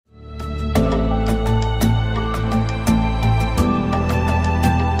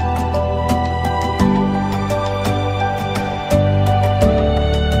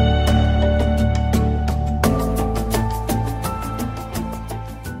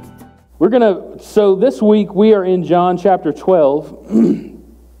So this week we are in John chapter 12.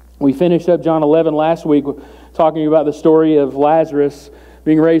 We finished up John 11 last week talking about the story of Lazarus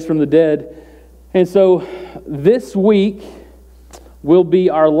being raised from the dead. And so this week will be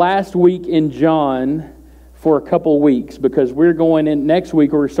our last week in John for a couple weeks, because we're going in next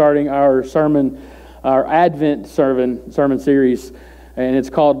week. We're starting our Advent sermon series, and it's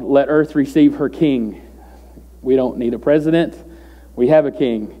called Let Earth Receive Her King. We don't need a president. We have a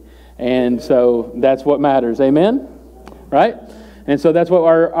king. And so that's what matters. Amen? Right? And so that's what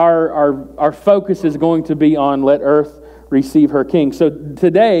our focus is going to be on. Let earth receive her king. So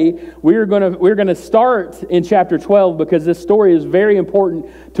today we're going to start in chapter 12, because this story is very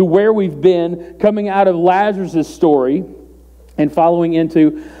important to where we've been, coming out of Lazarus' story and following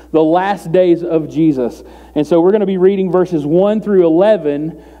into the last days of Jesus. And so we're going to be reading verses 1 through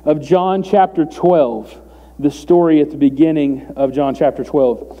 11 of John chapter 12, the story at the beginning of John chapter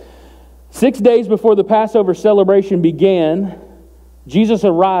 12. 6 days before the Passover celebration began, Jesus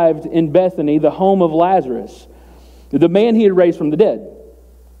arrived in Bethany, the home of Lazarus, the man he had raised from the dead.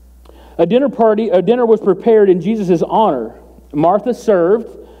 A dinner was prepared in Jesus' honor. Martha served,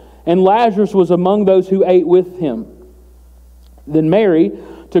 and Lazarus was among those who ate with him. Then Mary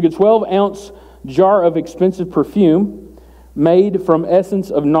took a 12-ounce jar of expensive perfume made from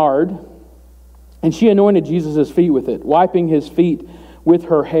essence of nard, and she anointed Jesus' feet with it, wiping his feet with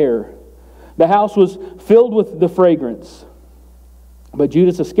her hair. The house was filled with the fragrance. But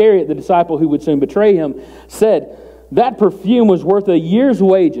Judas Iscariot, the disciple who would soon betray him, said, "That perfume was worth a year's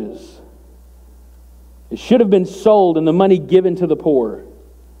wages. It should have been sold and the money given to the poor."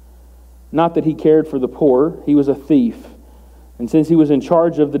 Not that he cared for the poor. He was a thief. And since he was in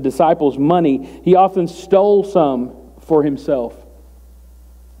charge of the disciples' money, he often stole some for himself.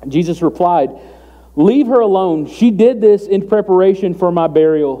 Jesus replied, "Leave her alone. She did this in preparation for my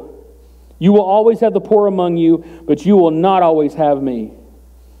burial. You will always have the poor among you, but you will not always have me."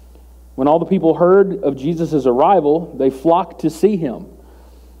 When all the people heard of Jesus' arrival, they flocked to see him,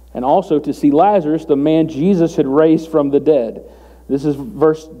 and also to see Lazarus, the man Jesus had raised from the dead. This is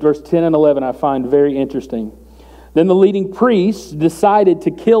verse 10 and 11 I find very interesting. Then the leading priests decided to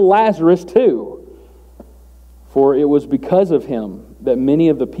kill Lazarus too, for it was because of him that many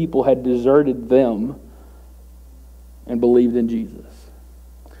of the people had deserted them and believed in Jesus.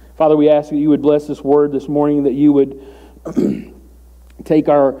 Father, we ask that you would bless this word this morning, that you would take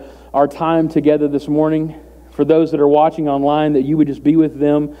our time together this morning. For those that are watching online, that you would just be with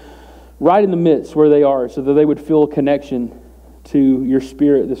them right in the midst where they are, so that they would feel a connection to your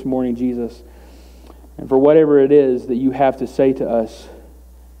Spirit this morning, Jesus. And for whatever it is that you have to say to us,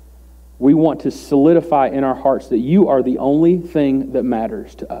 we want to solidify in our hearts that you are the only thing that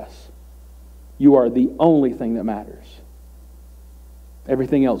matters to us. You are the only thing that matters.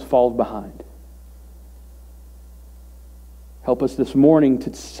 Everything else falls behind. Help us this morning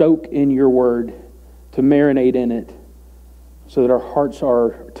to soak in your word, to marinate in it, so that our hearts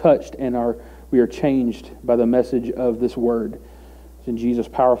are touched and we are changed by the message of this word. It's in Jesus'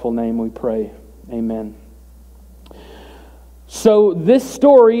 powerful name we pray. Amen. So this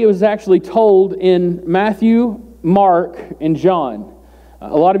story was actually told in Matthew, Mark, and John.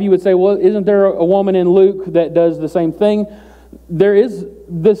 A lot of you would say, well, isn't there a woman in Luke that does the same thing?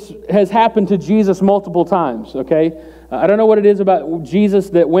 This has happened to Jesus multiple times, okay? I don't know what it is about Jesus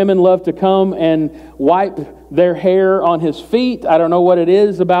that women love to come and wipe their hair on his feet. I don't know what it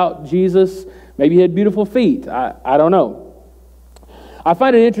is about Jesus. Maybe he had beautiful feet. I don't know. I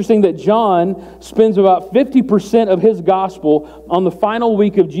find it interesting that John spends about 50% of his gospel on the final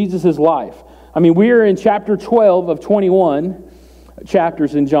week of Jesus' life. I mean, we are in chapter 12 of 21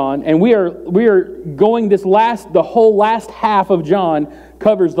 chapters in John, and we are going the whole last half of John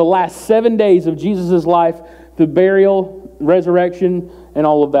covers the last 7 days of Jesus' life, the burial, resurrection, and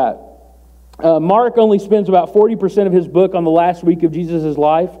all of that. Mark only spends about 40% of his book on the last week of Jesus'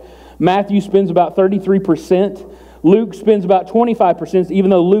 life. Matthew spends about 33%. Luke spends about 25%, even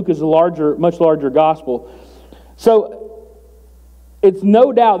though Luke is a much larger gospel. So it's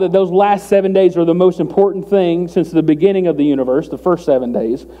no doubt that those last 7 days are the most important thing since the beginning of the universe, the first 7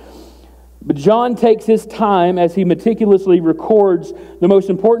 days. But John takes his time as he meticulously records the most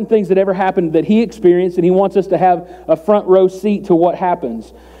important things that ever happened that he experienced, and he wants us to have a front row seat to what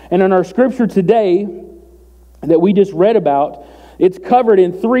happens. And in our scripture today that we just read about, it's covered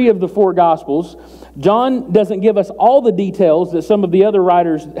in 3 of the 4 Gospels. John doesn't give us all the details that some of the other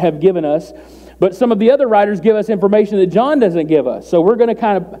writers have given us, But some of the other writers give us information that John doesn't give us. So we're going to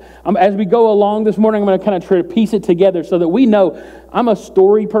kind of, as we go along this morning, I'm going to kind of try to piece it together so that we know. I'm a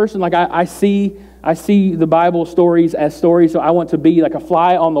story person. Like I see the Bible stories as stories, so I want to be like a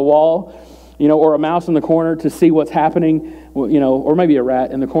fly on the wall, or a mouse in the corner to see what's happening, or maybe a rat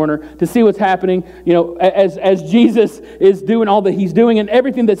in the corner to see what's happening, as Jesus is doing all that he's doing and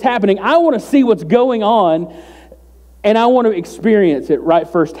everything that's happening. I want to see what's going on, and I want to experience it right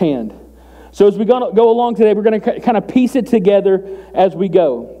firsthand. So as we go along today, we're going to kind of piece it together as we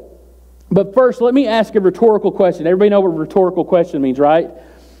go. But first, let me ask a rhetorical question. Everybody know what a rhetorical question means, right?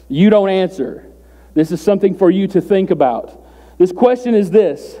 You don't answer. This is something for you to think about. This question is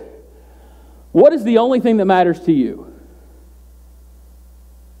this: what is the only thing that matters to you?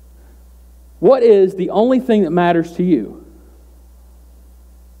 What is the only thing that matters to you?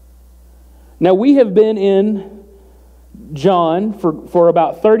 Now, we have been in John for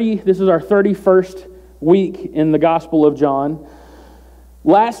about 30, this is our 31st week in the Gospel of John.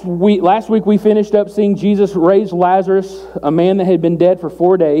 Last week we finished up seeing Jesus raise Lazarus, a man that had been dead for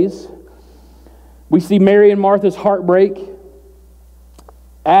 4 days. We see Mary and Martha's heartbreak,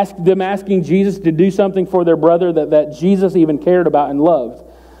 asking Jesus to do something for their brother that Jesus even cared about and loved.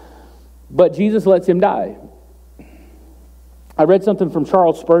 But Jesus lets him die. I read something from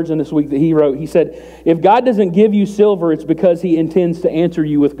Charles Spurgeon this week that he wrote. He said, if God doesn't give you silver, it's because he intends to answer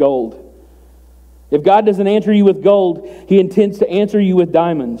you with gold. If God doesn't answer you with gold, he intends to answer you with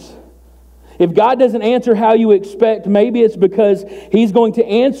diamonds. If God doesn't answer how you expect, maybe it's because he's going to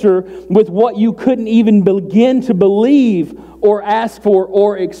answer with what you couldn't even begin to believe or ask for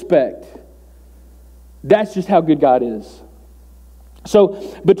or expect. That's just how good God is.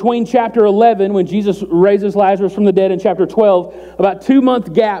 So between chapter 11, when Jesus raises Lazarus from the dead, and chapter 12, about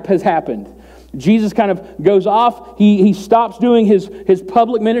 2-month gap has happened. Jesus kind of goes off. He stops doing his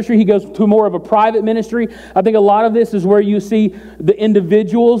public ministry. He goes to more of a private ministry. I think a lot of this is where you see the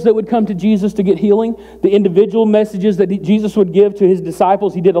individuals that would come to Jesus to get healing, the individual messages that Jesus would give to his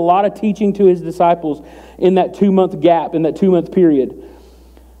disciples. He did a lot of teaching to his disciples in that 2-month gap, in that 2-month period.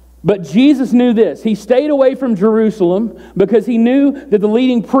 But Jesus knew this. He stayed away from Jerusalem because he knew that the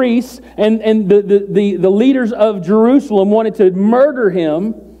leading priests and the leaders of Jerusalem wanted to murder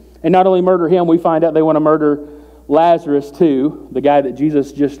him. And not only murder him, we find out they want to murder Lazarus too, the guy that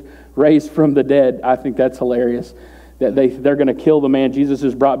Jesus just raised from the dead. I think that's hilarious. That they're going to kill the man Jesus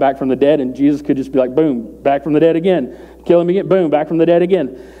has brought back from the dead, and Jesus could just be like, boom, back from the dead again. Kill him again, boom, back from the dead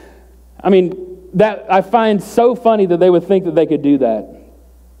again. I mean, that I find so funny that they would think that they could do that.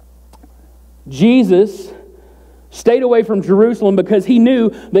 Jesus stayed away from Jerusalem because he knew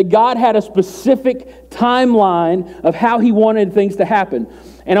that God had a specific timeline of how he wanted things to happen.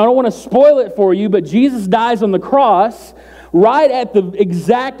 And I don't want to spoil it for you, but Jesus dies on the cross right at the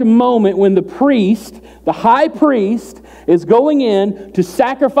exact moment when the priest, the high priest, is going in to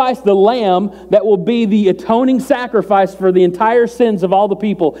sacrifice the lamb that will be the atoning sacrifice for the entire sins of all the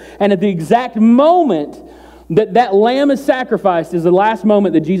people. And at the exact moment that lamb is sacrificed is the last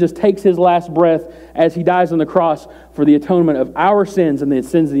moment that Jesus takes his last breath as he dies on the cross for the atonement of our sins and the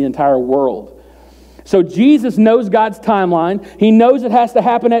sins of the entire world. So Jesus knows God's timeline. He knows it has to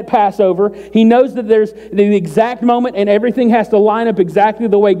happen at Passover. He knows that there's the exact moment and everything has to line up exactly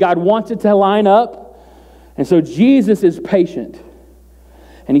the way God wants it to line up. And so Jesus is patient.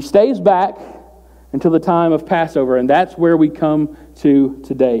 And he stays back until the time of Passover. And that's where we come to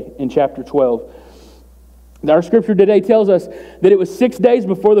today in chapter 12. Our scripture today tells us that it was 6 days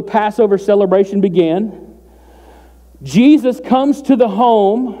before the Passover celebration began. Jesus comes to the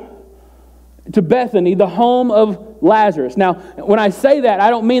home, to Bethany, the home of Lazarus. Now, when I say that, I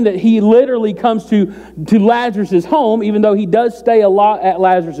don't mean that he literally comes to Lazarus' home, even though he does stay a lot at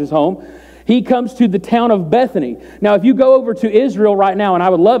Lazarus' home. He comes to the town of Bethany. Now, if you go over to Israel right now, and I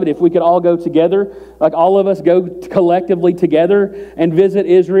would love it if we could all go together, like all of us go collectively together and visit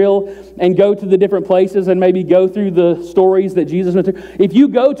Israel and go to the different places and maybe go through the stories that Jesus went through. If you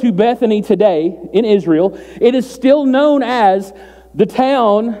go to Bethany today in Israel, it is still known as the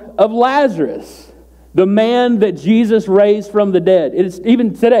town of Lazarus, the man that Jesus raised from the dead. It is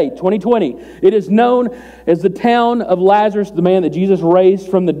even today, 2020, it is known as the town of Lazarus, the man that Jesus raised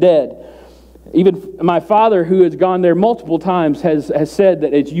from the dead. Even my father, who has gone there multiple times, has said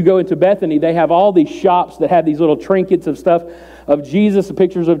that as you go into Bethany, they have all these shops that have these little trinkets of stuff of Jesus, the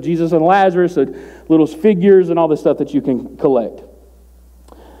pictures of Jesus and Lazarus, little figures and all this stuff that you can collect.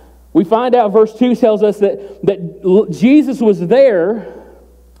 We find out verse 2 tells us that Jesus was there.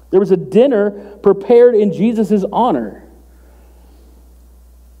 There was a dinner prepared in Jesus' honor.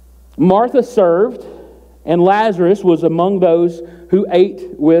 Martha served, and Lazarus was among those who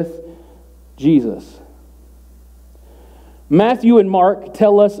ate with Jesus. Matthew and Mark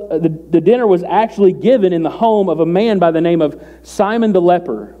tell us the dinner was actually given in the home of a man by the name of Simon the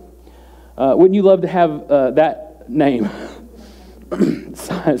leper. Wouldn't you love to have that name?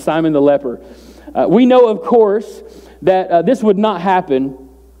 Simon the leper. We know, of course, that this would not happen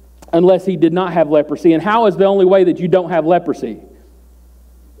unless he did not have leprosy. And how is the only way that you don't have leprosy?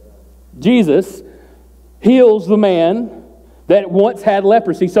 Jesus heals the man that once had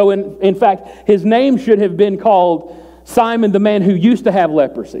leprosy. So in fact, his name should have been called Simon, the man who used to have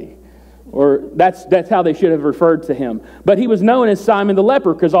leprosy. Or that's how they should have referred to him. But he was known as Simon the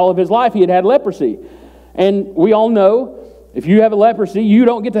leper because all of his life he had had leprosy. And we all know, if you have a leprosy, you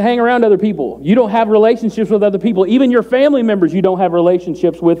don't get to hang around other people. You don't have relationships with other people. Even your family members, you don't have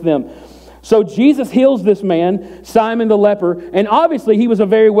relationships with them. So Jesus heals this man, Simon the leper, and obviously he was a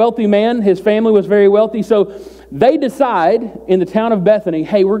very wealthy man. His family was very wealthy. So they decide in the town of Bethany,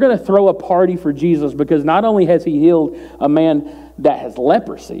 hey, we're going to throw a party for Jesus because not only has he healed a man that has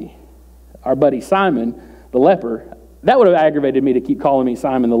leprosy, our buddy Simon the leper, that would have aggravated me to keep calling me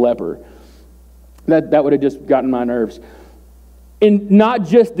Simon the leper. That would have just gotten my nerves. And not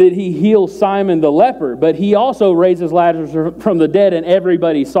just did he heal Simon the leper, but he also raises Lazarus from the dead, and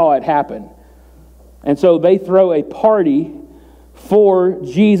everybody saw it happen. And so they throw a party for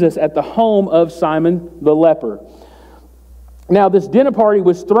Jesus at the home of Simon the leper. Now, this dinner party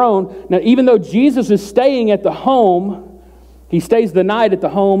was thrown. Now, even though Jesus is staying at the home, he stays the night at the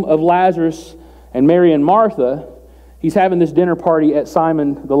home of Lazarus and Mary and Martha. He's having this dinner party at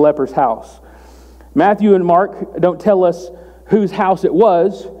Simon the leper's house. Matthew and Mark don't tell us whose house it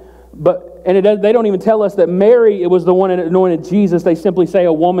was, they don't even tell us that Mary, it was the one that anointed Jesus. They simply say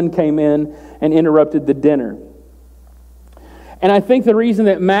a woman came in and interrupted the dinner. And I think the reason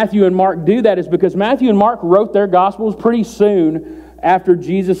that Matthew and Mark do that is because Matthew and Mark wrote their Gospels pretty soon after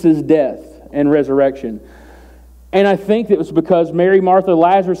Jesus' death and resurrection. And I think it was because Mary, Martha,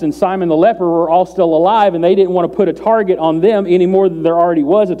 Lazarus, and Simon the leper were all still alive, and they didn't want to put a target on them any more than there already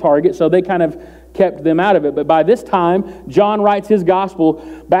was a target, so they kind of kept them out of it. But by this time, John writes his gospel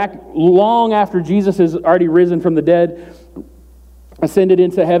back long after Jesus has already risen from the dead, ascended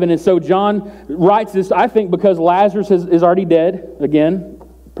into heaven. And so John writes this, I think, because Lazarus is already dead. Again,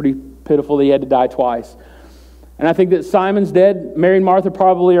 pretty pitiful that he had to die twice. And I think that Simon's dead. Mary and Martha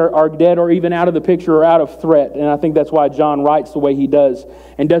probably are dead or even out of the picture or out of threat. And I think that's why John writes the way he does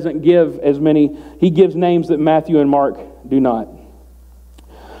and doesn't give as many. He gives names that Matthew and Mark do not.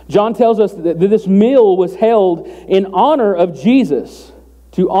 John tells us that this meal was held in honor of Jesus,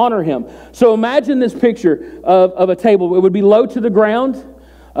 to honor him. So imagine this picture of a table. It would be low to the ground.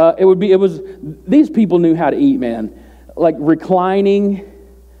 These people knew how to eat, man. Like reclining,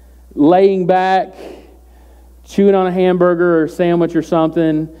 laying back, chewing on a hamburger or sandwich or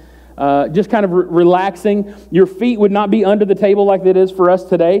something. Just kind of relaxing. Your feet would not be under the table like it is for us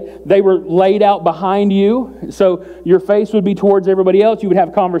today. They were laid out behind you, so your face would be towards everybody else. You would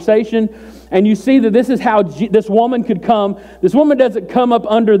have conversation, and you see that this is how this woman could come. This woman doesn't come up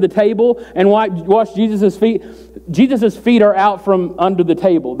under the table and wash Jesus' feet. Jesus' feet are out from under the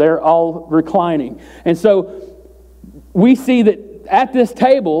table. They're all reclining. And so we see that at this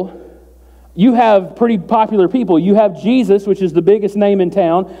table, you have pretty popular people. You have Jesus, which is the biggest name in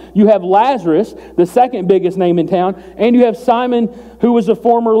town. You have Lazarus, the second biggest name in town. And you have Simon, who was a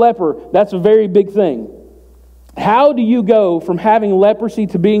former leper. That's a very big thing. How do you go from having leprosy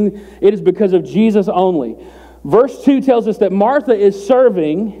to being, it is because of Jesus only? Verse 2 tells us that Martha is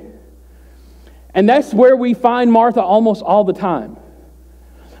serving, and that's where we find Martha almost all the time.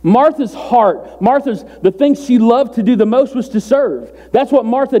 Martha's heart, the thing she loved to do the most was to serve. That's what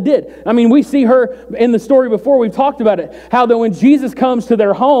Martha did. I mean, we see her in the story before, we've talked about it, how that when Jesus comes to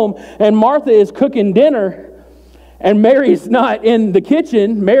their home and Martha is cooking dinner and Mary's not in the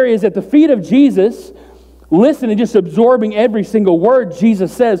kitchen, Mary is at the feet of Jesus, listening, just absorbing every single word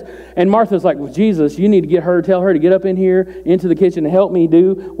Jesus says. And Martha's like, well, Jesus, you need to tell her to get up in here into the kitchen and help me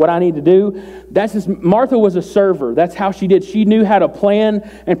do what I need to do. Martha was a server. That's how she did. She knew how to plan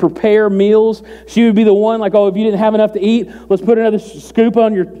and prepare meals. She would be the one like, oh, if you didn't have enough to eat, let's put another scoop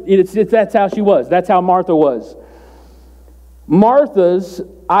on your... That's how she was. That's how Martha was. Martha's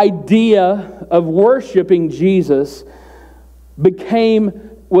idea of worshiping Jesus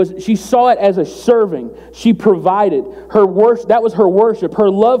she saw it as a serving. She provided. Her worship, that was her worship. Her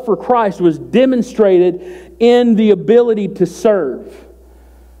love for Christ was demonstrated in the ability to serve.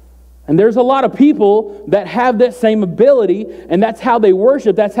 And there's a lot of people that have that same ability, and that's how they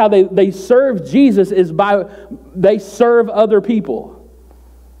worship. That's how they serve Jesus, is by they serve other people.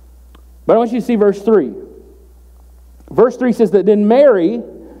 But I want you to see verse 3. Verse 3 says that then Mary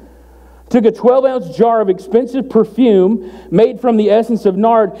took a 12-ounce jar of expensive perfume made from the essence of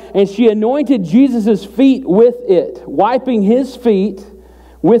nard, and she anointed Jesus' feet with it, wiping his feet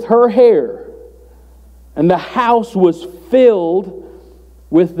with her hair. And the house was filled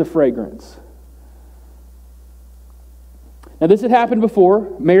with the fragrance. Now, this had happened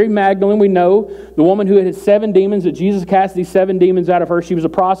before. Mary Magdalene, we know, the woman who had 7 demons, that Jesus cast these 7 demons out of her. She was a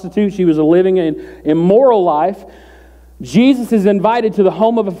prostitute. She was living an immoral life. Jesus is invited to the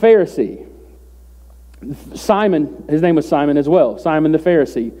home of a Pharisee. Simon, his name was Simon as well, Simon the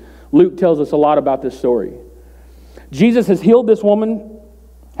Pharisee. Luke tells us a lot about this story. Jesus has healed this woman,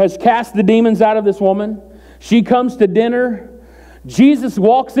 has cast the demons out of this woman. She comes to dinner. Jesus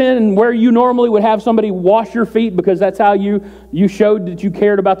walks in, and where you normally would have somebody wash your feet, because that's how you showed that you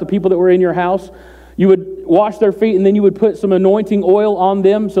cared about the people that were in your house. You would wash their feet, and then you would put some anointing oil on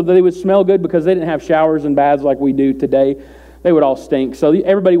them so that they would smell good, because they didn't have showers and baths like we do today. They would all stink. So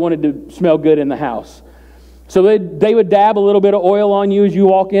everybody wanted to smell good in the house. So they would dab a little bit of oil on you as you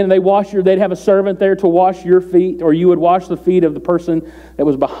walk in. And they'd have a servant there to wash your feet, or you would wash the feet of the person that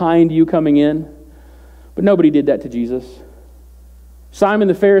was behind you coming in. But nobody did that to Jesus. Simon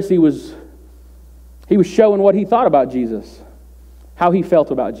the Pharisee was showing what he thought about Jesus, how he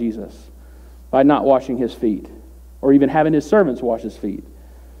felt about Jesus, by not washing his feet, or even having his servants wash his feet.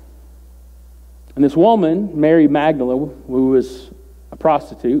 And this woman, Mary Magdalene, who was a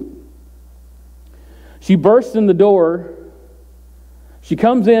prostitute, she bursts in the door. She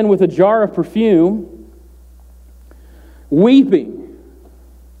comes in with a jar of perfume, weeping.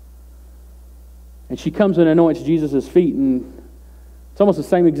 And she comes and anoints Jesus' feet. And it's almost the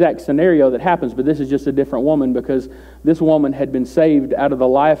same exact scenario that happens, but this is just a different woman, because this woman had been saved out of the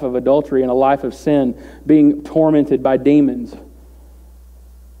life of adultery and a life of sin, being tormented by demons.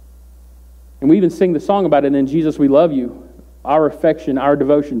 And we even sing the song about it in Jesus, We Love You. Our affection, our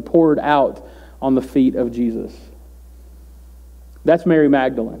devotion poured out on the feet of Jesus. That's Mary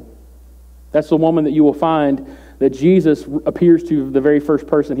Magdalene. That's the woman that you will find that Jesus appears to. The very first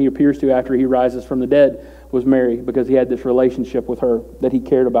person he appears to after he rises from the dead was Mary, because he had this relationship with her, that he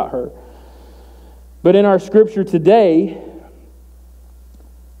cared about her. But in our scripture today,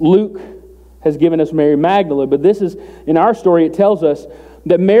 Luke has given us Mary Magdalene, but this is, in our story, it tells us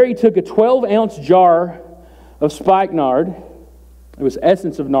that Mary took a 12-ounce jar of spikenard. It was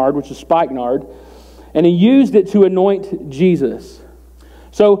essence of nard, which is spikenard, and he used it to anoint Jesus.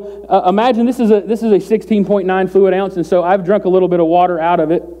 So imagine this is a 16.9 fluid ounce, and so I've drunk a little bit of water out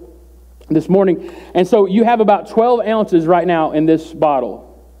of it this morning. And so you have about 12 ounces right now in this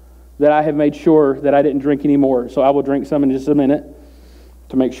bottle that I have made sure that I didn't drink any more. So I will drink some in just a minute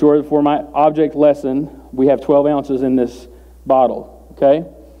to make sure for my object lesson we have 12 ounces in this bottle. Okay?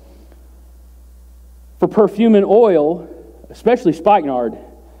 For perfume and oil, especially spikenard,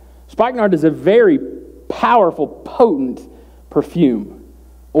 spikenard is a very powerful, potent perfume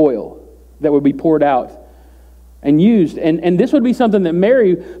oil that would be poured out and used. And this would be something that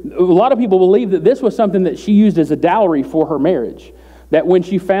Mary, a lot of people believe that this was something that she used as a dowry for her marriage. That when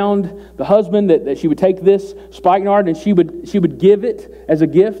she found the husband, that she would take this spikenard and she would give it as a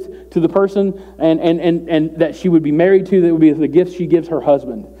gift to the person and that she would be married to. That would be the gift she gives her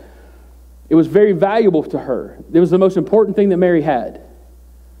husband. It was very valuable to her. It was the most important thing that Mary had.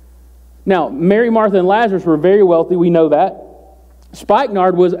 Now, Mary, Martha, and Lazarus were very wealthy. We know that.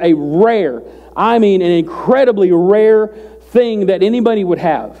 Spikenard was a rare, an incredibly rare thing that anybody would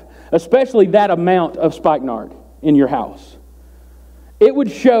have, especially that amount of spikenard in your house. It would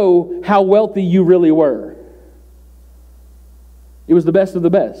show how wealthy you really were. It was the best of the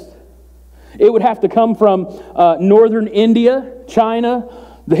best. It would have to come from northern India, China,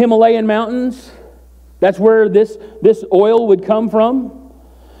 the Himalayan mountains. That's where this oil would come from.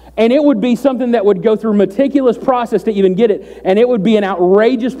 And it would be something that would go through a meticulous process to even get it. And it would be an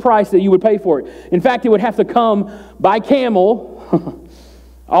outrageous price that you would pay for it. In fact, it would have to come by camel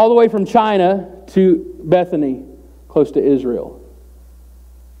all the way from China to Bethany, close to Israel.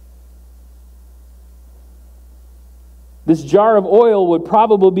 This jar of oil would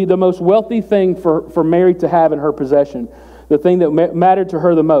probably be the most wealthy thing for Mary to have in her possession. The thing that mattered to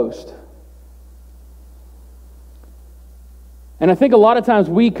her the most. And I think a lot of times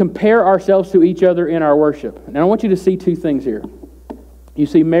we compare ourselves to each other in our worship. And I want you to see two things here. You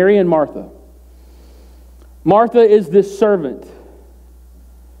see Mary and Martha. Martha is this servant.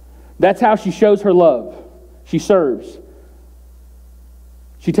 That's how she shows her love. She serves.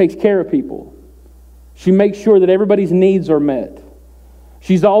 She takes care of people. She makes sure that everybody's needs are met.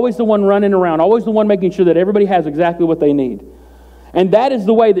 She's always the one running around, always the one making sure that everybody has exactly what they need. And that is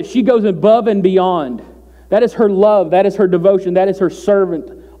the way that she goes above and beyond. That is her love. That is her devotion. That is her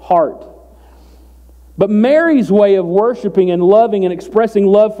servant heart. But Mary's way of worshiping and loving and expressing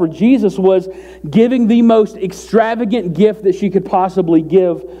love for Jesus was giving the most extravagant gift that she could possibly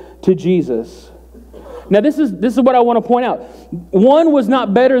give to Jesus. Now, this is what I want to point out. One was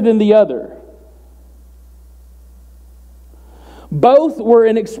not better than the other. Both were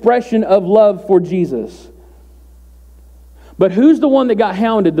an expression of love for Jesus. But who's the one that got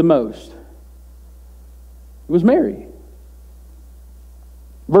hounded the most? It was Mary.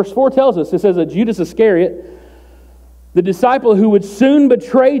 Verse 4 tells us, it says that Judas Iscariot, the disciple who would soon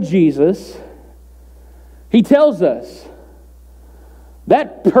betray Jesus, he tells us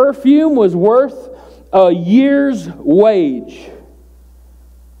that perfume was worth a year's wage.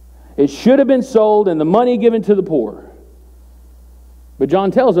 It should have been sold and the money given to the poor. But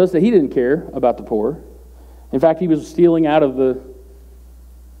John tells us that he didn't care about the poor. In fact, he was stealing out of the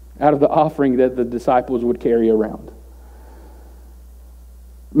offering that the disciples would carry around.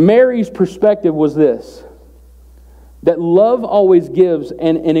 Mary's perspective was this, that love always gives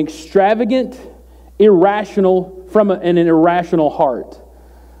an extravagant, irrational, from an irrational heart.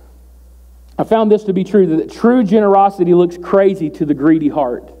 I found this to be true, that true generosity looks crazy to the greedy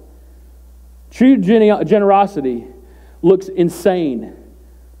heart. True generosity looks insane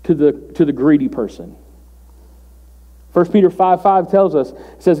to the greedy person. 1 Peter 5:5 tells us,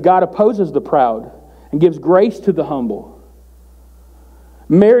 it says, God opposes the proud and gives grace to the humble.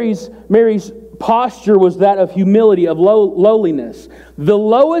 Mary's posture was that of humility, of lowliness. The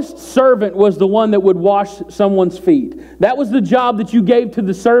lowest servant was the one that would wash someone's feet. That was the job that you gave to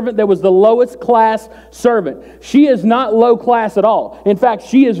the servant that was the lowest class servant. She is not low class at all. In fact,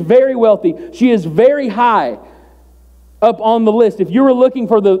 she is very wealthy. She is very high up on the list. If you were looking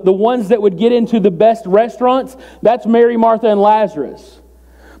for the ones that would get into the best restaurants, that's Mary, Martha, and Lazarus.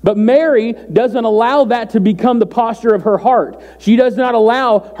 But Mary doesn't allow that to become the posture of her heart. She does not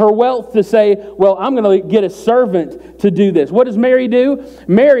allow her wealth to say, well, I'm going to get a servant to do this. What does Mary do?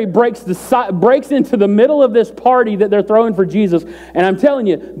 Mary breaks into the middle of this party that they're throwing for Jesus. And I'm telling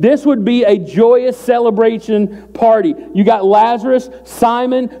you, this would be a joyous celebration party. You got Lazarus,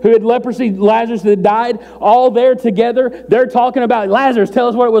 Simon, who had leprosy, Lazarus that died, all there together. They're talking about, Lazarus, tell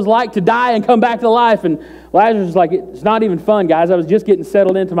us what it was like to die and come back to life. And Lazarus is like, it's not even fun, guys. I was just getting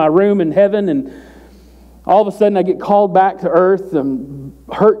settled into my room in heaven, and all of a sudden I get called back to earth, and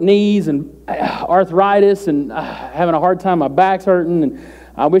hurt knees and arthritis, and having a hard time. My back's hurting, and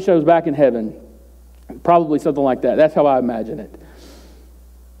I wish I was back in heaven. Probably something like that. That's how I imagine it.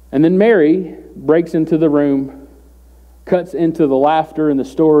 And then Mary breaks into the room, cuts into the laughter and the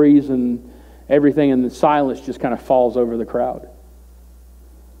stories and everything, and the silence just kind of falls over the crowd.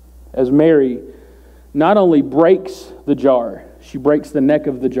 As Mary not only breaks the jar, she breaks the neck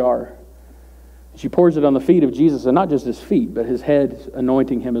of the jar. She pours it on the feet of Jesus, and not just his feet, but his head,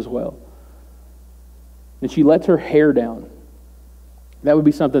 anointing him as well. And she lets her hair down. That would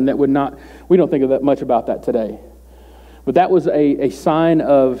be something that we don't think of that much about that today. But that was a sign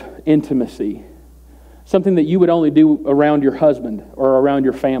of intimacy. Something that you would only do around your husband or around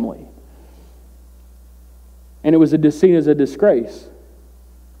your family. And it was seen as a disgrace.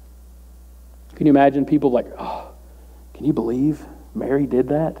 Can you imagine people like, oh, can you believe Mary did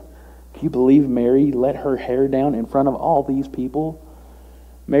that? Can you believe Mary let her hair down in front of all these people?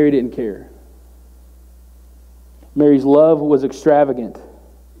 Mary didn't care. Mary's love was extravagant.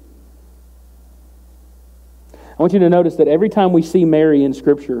 I want you to notice that every time we see Mary in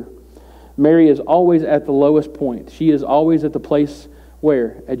Scripture, Mary is always at the lowest point. She is always at the place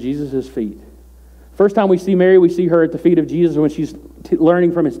where? At Jesus' feet. First time we see Mary, we see her at the feet of Jesus when she's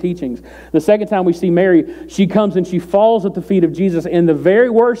learning from his teachings. The second time we see Mary, she comes and she falls at the feet of Jesus in the very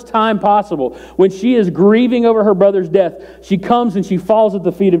worst time possible. When she is grieving over her brother's death, she comes and she falls at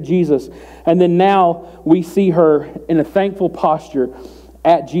the feet of Jesus. And then now we see her in a thankful posture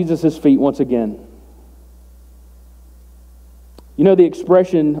at Jesus' feet once again. You know the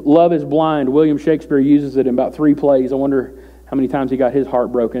expression, love is blind. William Shakespeare uses it in about 3 plays. I wonder how many times he got his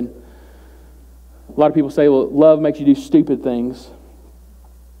heart broken. A lot of people say, well, love makes you do stupid things.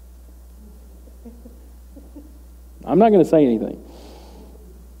 I'm not going to say anything.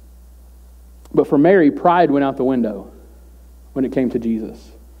 But for Mary, pride went out the window when it came to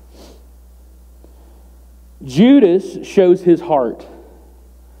Jesus. Judas shows his heart.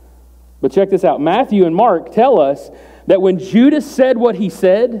 But check this out. Matthew and Mark tell us that when Judas said what he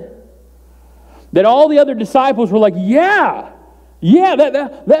said, that all the other disciples were like, yeah,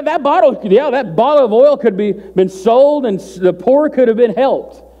 that bottle of oil could have been sold and the poor could have been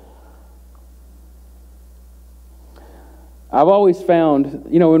helped. I've always found,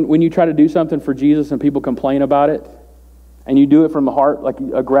 when you try to do something for Jesus and people complain about it, and you do it from a heart, like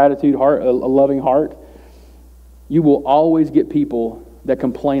a gratitude heart, a loving heart, you will always get people that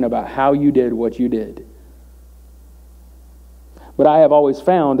complain about how you did what you did. But I have always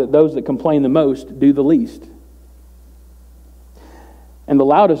found that those that complain the most do the least. And the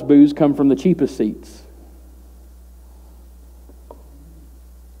loudest boos come from the cheapest seats.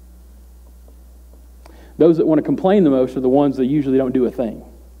 Those that want to complain the most are the ones that usually don't do a thing.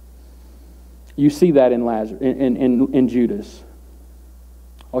 You see that in Lazarus, in Judas.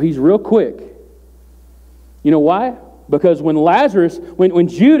 Oh, he's real quick. You know why? Because when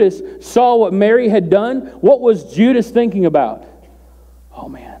Judas saw what Mary had done, what was Judas thinking about? Oh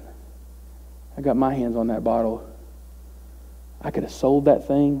man, I got my hands on that bottle. I could have sold that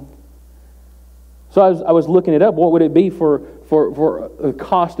thing. So I was looking it up. What would it be for a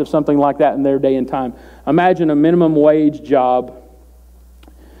cost of something like that in their day and time? Imagine a minimum wage job,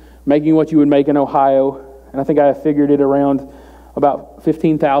 making what you would make in Ohio, and I think I figured it around about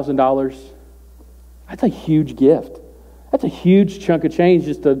 $15,000. That's a huge gift. That's a huge chunk of change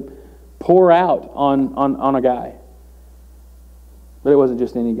just to pour out on a guy. But it wasn't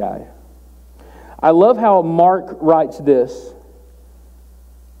just any guy. I love how Mark writes this.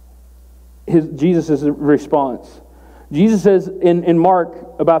 Jesus' response. Jesus says in Mark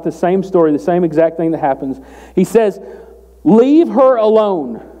about the same story, the same exact thing that happens. He says, "Leave her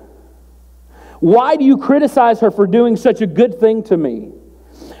alone. Why do you criticize her for doing such a good thing to me?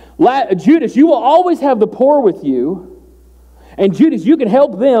 Judas, you will always have the poor with you. And Judas, you can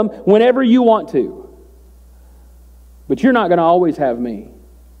help them whenever you want to. But you're not going to always have me."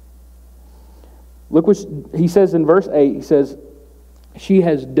 Look what he says in verse 8. He says, "She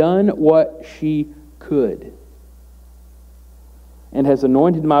has done what she could and has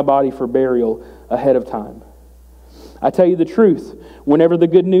anointed my body for burial ahead of time. I tell you the truth, whenever the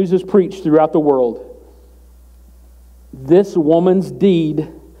good news is preached throughout the world, this woman's deed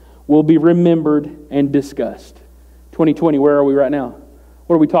will be remembered and discussed." 2020, where are we right now?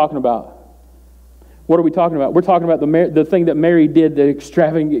 What are we talking about? What are we talking about? We're talking about the thing that Mary did, the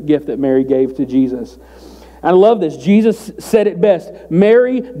extravagant gift that Mary gave to Jesus. I love this. Jesus said it best.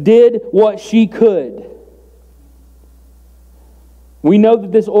 Mary did what she could. We know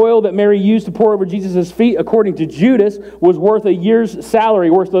that this oil that Mary used to pour over Jesus' feet, according to Judas, was worth a year's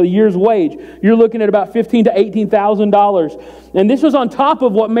salary, worth a year's wage. You're looking at about $15,000 to $18,000. And this was on top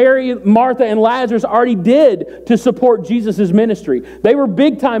of what Mary, Martha, and Lazarus already did to support Jesus' ministry. They were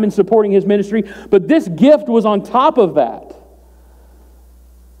big time in supporting his ministry, but this gift was on top of that.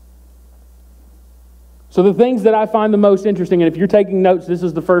 So the things that I find the most interesting, and if you're taking notes, this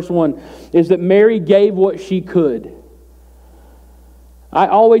is the first one, is that Mary gave what she could. I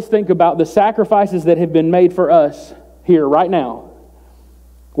always think about the sacrifices that have been made for us here, right now.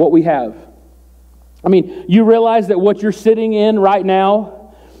 What we have. I mean, you realize that what you're sitting in right now,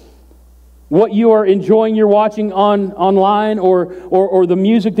 what you are enjoying, you're watching online, or the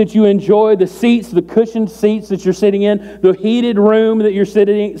music that you enjoy, the seats, the cushioned seats that you're sitting in, the heated room that you're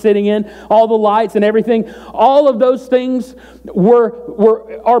sitting in, all the lights and everything, all of those things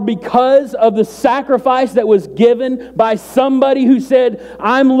are because of the sacrifice that was given by somebody who said,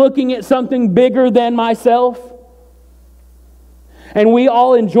 "I'm looking at something bigger than myself." And we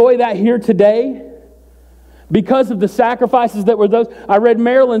all enjoy that here today. Because of the sacrifices that were those. I read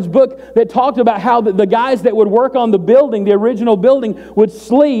Marilyn's book that talked about how the guys that would work on the building, the original building, would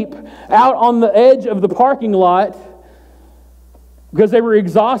sleep out on the edge of the parking lot because they were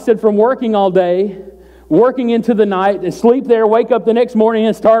exhausted from working all day, working into the night, and sleep there, wake up the next morning,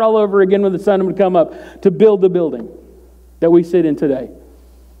 and start all over again when the sun would come up to build the building that we sit in today.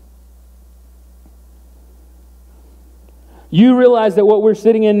 You realize that what we're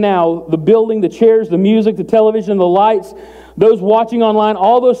sitting in now, the building, the chairs, the music, the television, the lights, those watching online,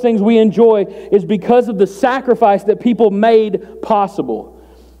 all those things we enjoy is because of the sacrifice that people made possible.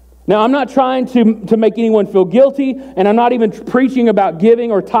 Now, I'm not trying to make anyone feel guilty, and I'm not even preaching about giving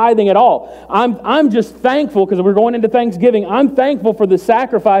or tithing at all. I'm just thankful, because we're going into Thanksgiving, I'm thankful for the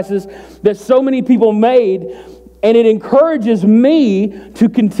sacrifices that so many people made. And it encourages me to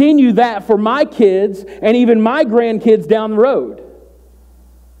continue that for my kids and even my grandkids down the road.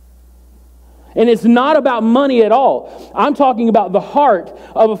 And it's not about money at all. I'm talking about the heart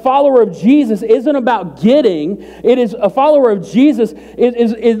of a follower of Jesus isn't about getting. It is a follower of Jesus.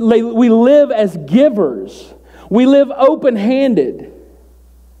 We live as givers. We live open-handed.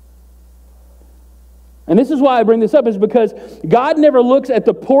 And this is why I bring this up, is because God never looks at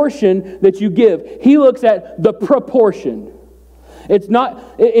the portion that you give. He looks at the proportion. It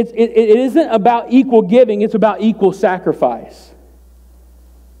isn't about equal giving, it's about equal sacrifice.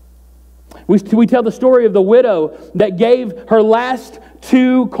 We tell the story of the widow that gave her last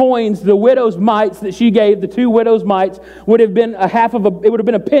 2 coins, the widow's mites that she gave, the 2 widow's mites, would have been it would have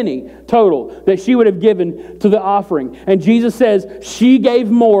been a penny total that she would have given to the offering. And Jesus says she gave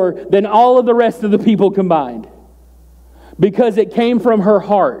more than all of the rest of the people combined because it came from her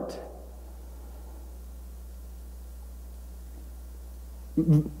heart.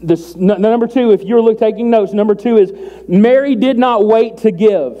 Number 2, if you're taking notes, number 2 is Mary did not wait to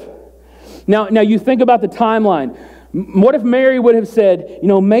give. Now you think about the timeline. What if Mary would have said,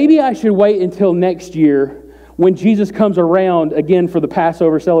 maybe I should wait until next year when Jesus comes around again for the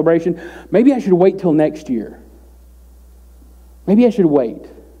Passover celebration? Maybe I should wait till next year. Maybe I should wait.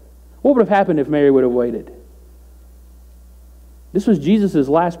 What would have happened if Mary would have waited? This was Jesus'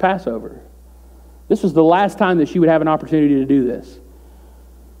 last Passover. This was the last time that she would have an opportunity to do this.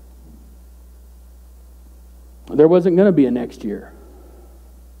 There wasn't going to be a next year.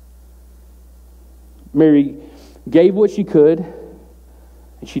 Mary gave what she could,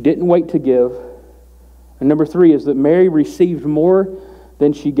 and she didn't wait to give. And number 3 is that Mary received more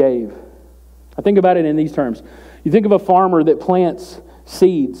than she gave. I think about it in these terms. You think of a farmer that plants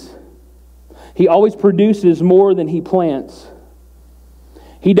seeds. He always produces more than he plants.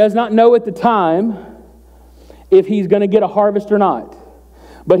 He does not know at the time if he's going to get a harvest or not.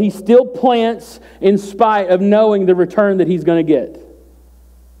 But he still plants in spite of knowing the return that he's going to get.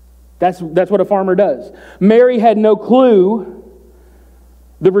 That's what a farmer does. Mary had no clue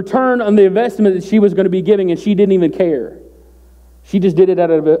the return on the investment that she was going to be giving, and she didn't even care. She just did it out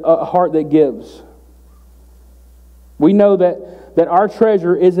of a heart that gives. We know that our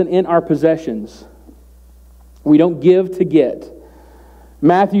treasure isn't in our possessions. We don't give to get.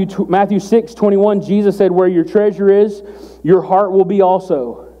 Matthew 6:21, Jesus said, where your treasure is, your heart will be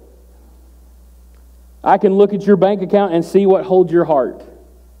also. I can look at your bank account and see what holds your heart.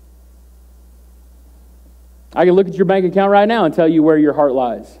 I can look at your bank account right now and tell you where your heart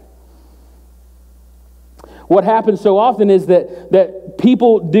lies. What happens so often is that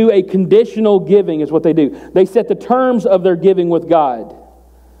people do a conditional giving is what they do. They set the terms of their giving with God.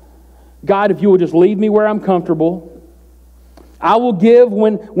 God, if you will just leave me where I'm comfortable. I will give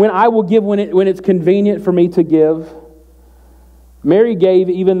when it's convenient for me to give. Mary gave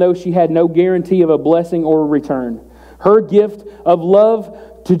even though she had no guarantee of a blessing or a return. Her gift of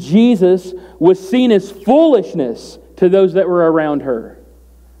love to Jesus was seen as foolishness to those that were around her.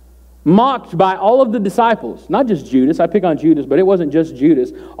 Mocked by all of the disciples. Not just Judas. I pick on Judas, but it wasn't just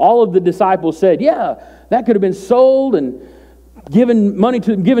Judas. All of the disciples said, yeah, that could have been sold and given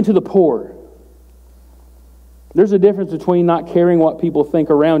to the poor. There's a difference between not caring what people think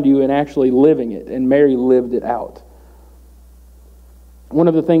around you and actually living it. And Mary lived it out. One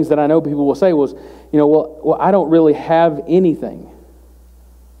of the things that I know people will say was, well, I don't really have anything.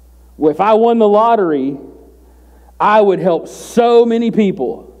 Well, if I won the lottery, I would help so many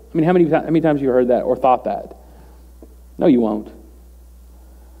people. I mean, how many times have you heard that or thought that? No, you won't.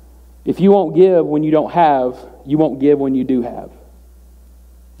 If you won't give when you don't have, you won't give when you do have.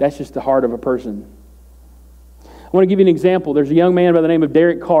 That's just the heart of a person. I want to give you an example. There's a young man by the name of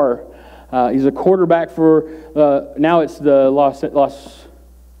Derek Carr. He's a quarterback for, now it's the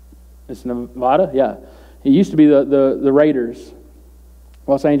it's Nevada? Yeah. He used to be the Raiders,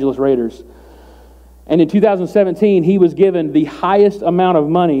 Los Angeles Raiders. And in 2017, he was given the highest amount of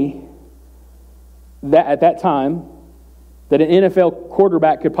money at that time that an NFL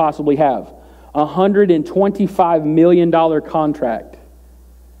quarterback could possibly have. $125 million contract.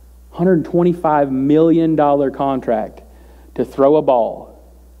 $125 million contract to throw a ball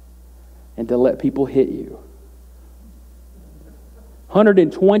and to let people hit you.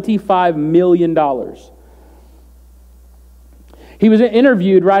 $125 million. He was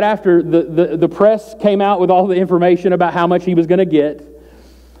interviewed right after the press came out with all the information about how much he was going to get.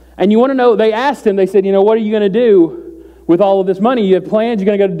 And you want to know, they asked him, they said, what are you going to do with all of this money? You have plans? You're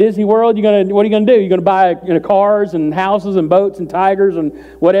going to go to Disney World? What are you going to do? You're going to buy cars and houses and boats and tigers and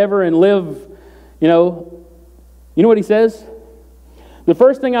whatever and live, You know what he says? The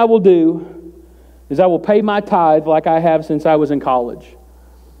first thing I will do is I will pay my tithe like I have since I was in college.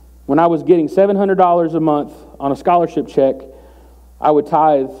 When I was getting $700 a month on a scholarship check, I would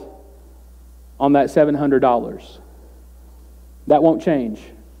tithe on that $700. That won't change.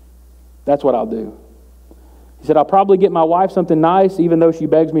 That's what I'll do. He said, I'll probably get my wife something nice, even though she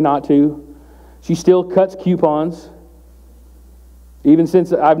begs me not to. She still cuts coupons. Ever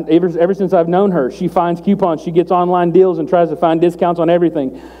since I've known her, she finds coupons. She gets online deals and tries to find discounts on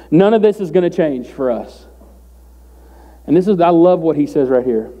everything. None of this is going to change for us. And I love what he says right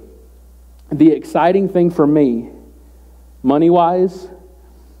here. The exciting thing for me, money-wise,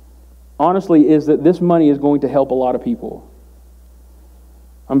 honestly, is that this money is going to help a lot of people.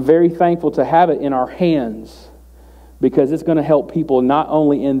 I'm very thankful to have it in our hands because it's going to help people not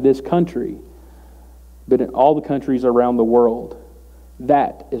only in this country, but in all the countries around the world.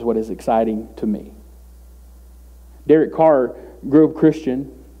 That is what is exciting to me. Derek Carr grew up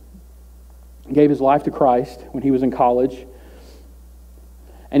Christian, gave his life to Christ when he was in college,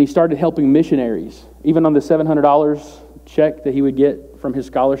 and he started helping missionaries. Even on the $700 check that he would get from his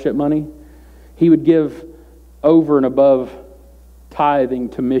scholarship money, he would give over and above tithing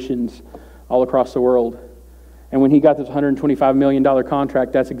to missions all across the world. And when he got this $125 million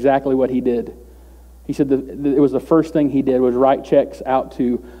contract, that's exactly what he did. He said that it was the first thing he did was write checks out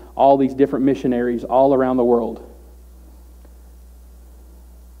to all these different missionaries all around the world.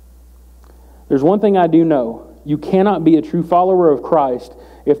 There's one thing I do know. You cannot be a true follower of Christ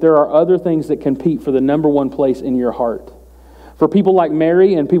if there are other things that compete for the number one place in your heart. For people like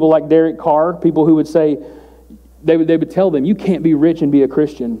Mary and people like Derek Carr, people who would say, they would tell them, you can't be rich and be a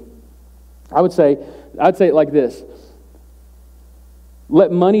Christian. I'd say it like this.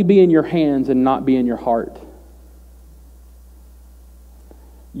 Let money be in your hands and not be in your heart.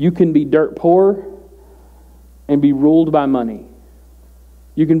 You can be dirt poor and be ruled by money.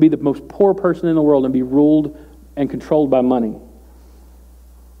 You can be the most poor person in the world and be ruled and controlled by money.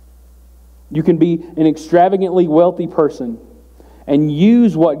 You can be an extravagantly wealthy person and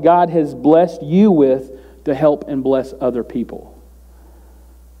use what God has blessed you with to help and bless other people.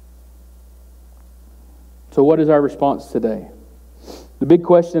 So what is our response today? The big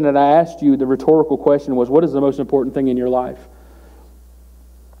question that I asked you, the rhetorical question, was, what is the most important thing in your life?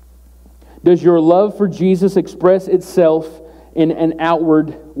 Does your love for Jesus express itself in an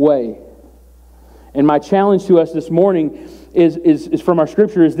outward way? And my challenge to us this morning is from our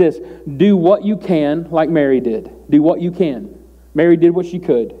scripture is this. Do what you can like Mary did. Do what you can. Mary did what she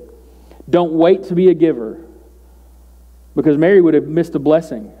could. Don't wait to be a giver, because Mary would have missed the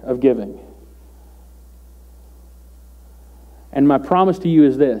blessing of giving. And my promise to you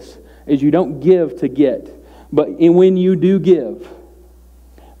is this, is you don't give to get, but when you do give,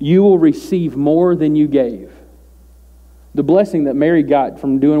 you will receive more than you gave. The blessing that Mary got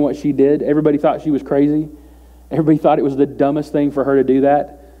from doing what she did, everybody thought she was crazy. Everybody thought it was the dumbest thing for her to do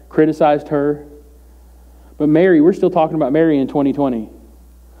that, criticized her. But Mary, we're still talking about Mary in 2020.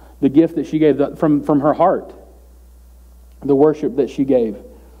 The gift that she gave from her heart, the worship that she gave. Do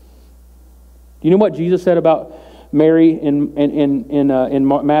you know what Jesus said about Mary in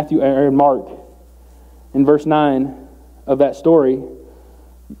Matthew or in Mark, in verse 9 of that story?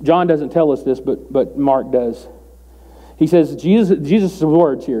 John doesn't tell us this, but Mark does. He says, Jesus'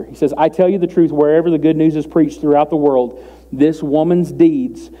 words here. He says, I tell you the truth, wherever the good news is preached throughout the world, this woman's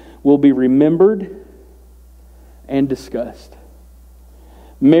deeds will be remembered and discussed.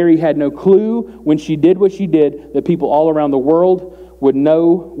 Mary had no clue when she did what she did that people all around the world would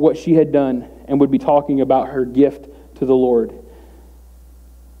know what she had done and would be talking about her gift to the Lord.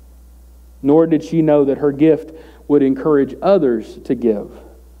 Nor did she know that her gift would encourage others to give.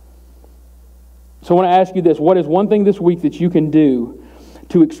 So I want to ask you this. What is one thing this week that you can do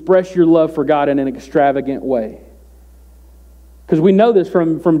to express your love for God in an extravagant way? Because we know this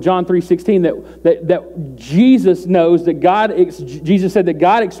from John 3:16 that Jesus knows that Jesus said that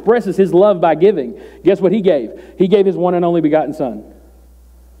God expresses His love by giving. Guess what He gave? He gave His one and only begotten Son.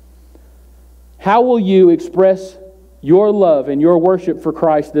 How will you express your love and your worship for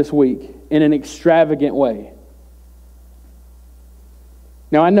Christ this week in an extravagant way?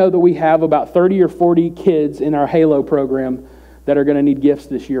 Now, I know that we have about 30 or 40 kids in our Halo program that are going to need gifts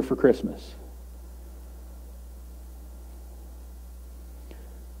this year for Christmas.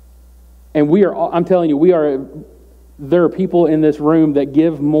 And I'm telling you, there are people in this room that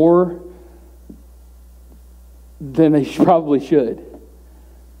give more than they probably should.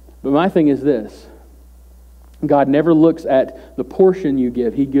 But my thing is this. God never looks at the portion you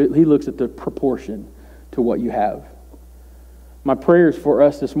give. He looks at the proportion to what you have. My prayers for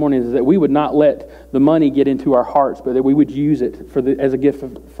us this morning is that we would not let the money get into our hearts, but that we would use it as a gift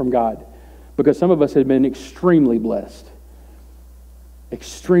from God. Because some of us have been extremely blessed.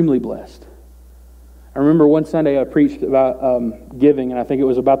 Extremely blessed. I remember one Sunday I preached about giving, and I think it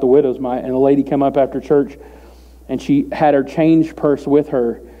was about the widow's mite, and a lady came up after church, and she had her change purse with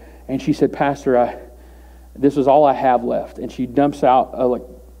her, and she said, Pastor, this is all I have left. And she dumps out like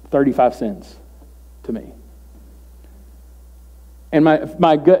 35 cents to me. And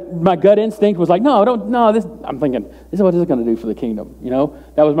my gut instinct was like, this. I'm thinking, this is what this is going to do for the kingdom. You know,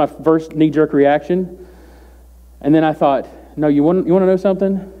 that was my first knee-jerk reaction. And then I thought, no, you want to know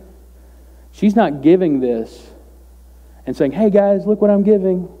something? She's not giving this and saying, hey guys, look what I'm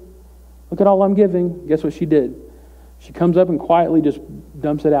giving. Look at all I'm giving. Guess what she did? She comes up and quietly just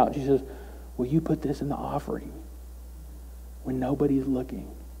dumps it out. She says, will you put this in the offering when nobody's looking?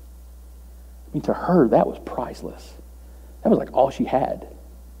 I mean, to her, that was priceless. That was like all she had.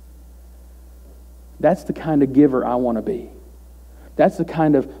 That's the kind of giver I want to be. That's the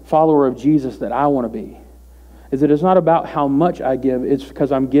kind of follower of Jesus that I want to be. Is that it's not about how much I give, it's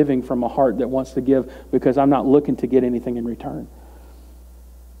because I'm giving from a heart that wants to give because I'm not looking to get anything in return.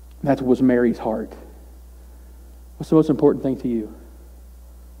 That was Mary's heart. What's the most important thing to you?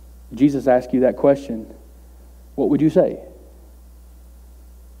 Jesus asked you that question. What would you say?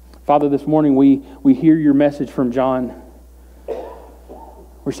 Father, this morning we hear your message from John.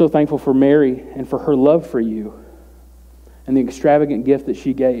 We're so thankful for Mary and for her love for you and the extravagant gift that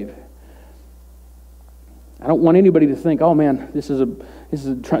she gave. I don't want anybody to think, oh man,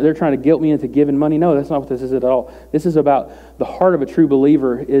 they're trying to guilt me into giving money. No, that's not what this is at all. This is about the heart of a true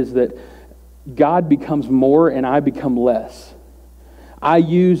believer is that God becomes more and I become less. I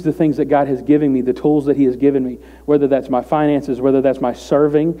use the things that God has given me, the tools that He has given me, whether that's my finances, whether that's my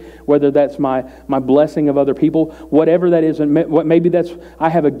serving, whether that's my blessing of other people, whatever that is. And maybe that's, I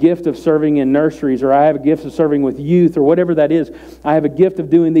have a gift of serving in nurseries, or I have a gift of serving with youth, or whatever that is. I have a gift of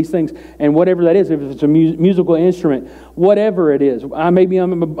doing these things, and whatever that is, if it's a musical instrument, whatever it is. Maybe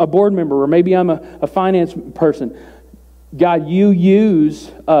I'm a board member, or maybe I'm a finance person. God, you use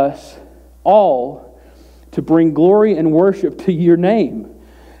us all to bring glory and worship to your name.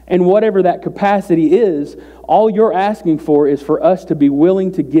 And whatever that capacity is, all you're asking for is for us to be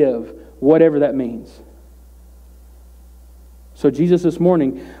willing to give, whatever that means. So Jesus, this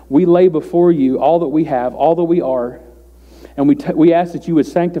morning, we lay before you all that we have, all that we are, and we ask that you would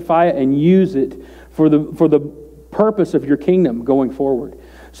sanctify it and use it for the purpose of your kingdom going forward.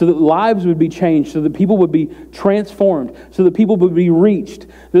 So that lives would be changed, so that people would be transformed, so that people would be reached,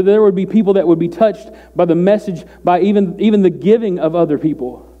 that there would be people that would be touched by the message, by even the giving of other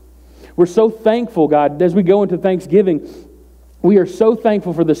people. We're so thankful, God, as we go into Thanksgiving, we are so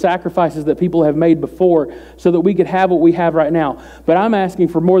thankful for the sacrifices that people have made before so that we could have what we have right now. But I'm asking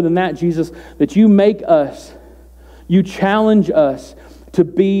for more than that, Jesus, that you make us, you challenge us to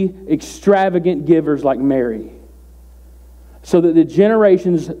be extravagant givers like Mary. So that the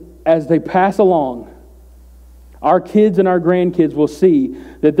generations, as they pass along, our kids and our grandkids will see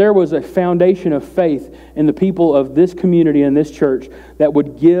that there was a foundation of faith in the people of this community and this church that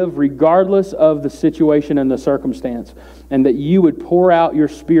would give regardless of the situation and the circumstance. And that you would pour out your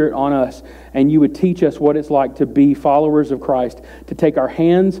Spirit on us and you would teach us what it's like to be followers of Christ. To take our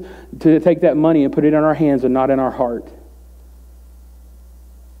hands, to take that money and put it in our hands and not in our heart.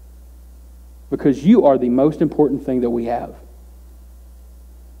 Because you are the most important thing that we have.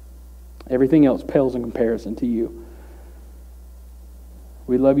 Everything else pales in comparison to you.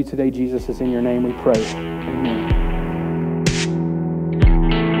 We love you today, Jesus. It's in your name we pray. Amen.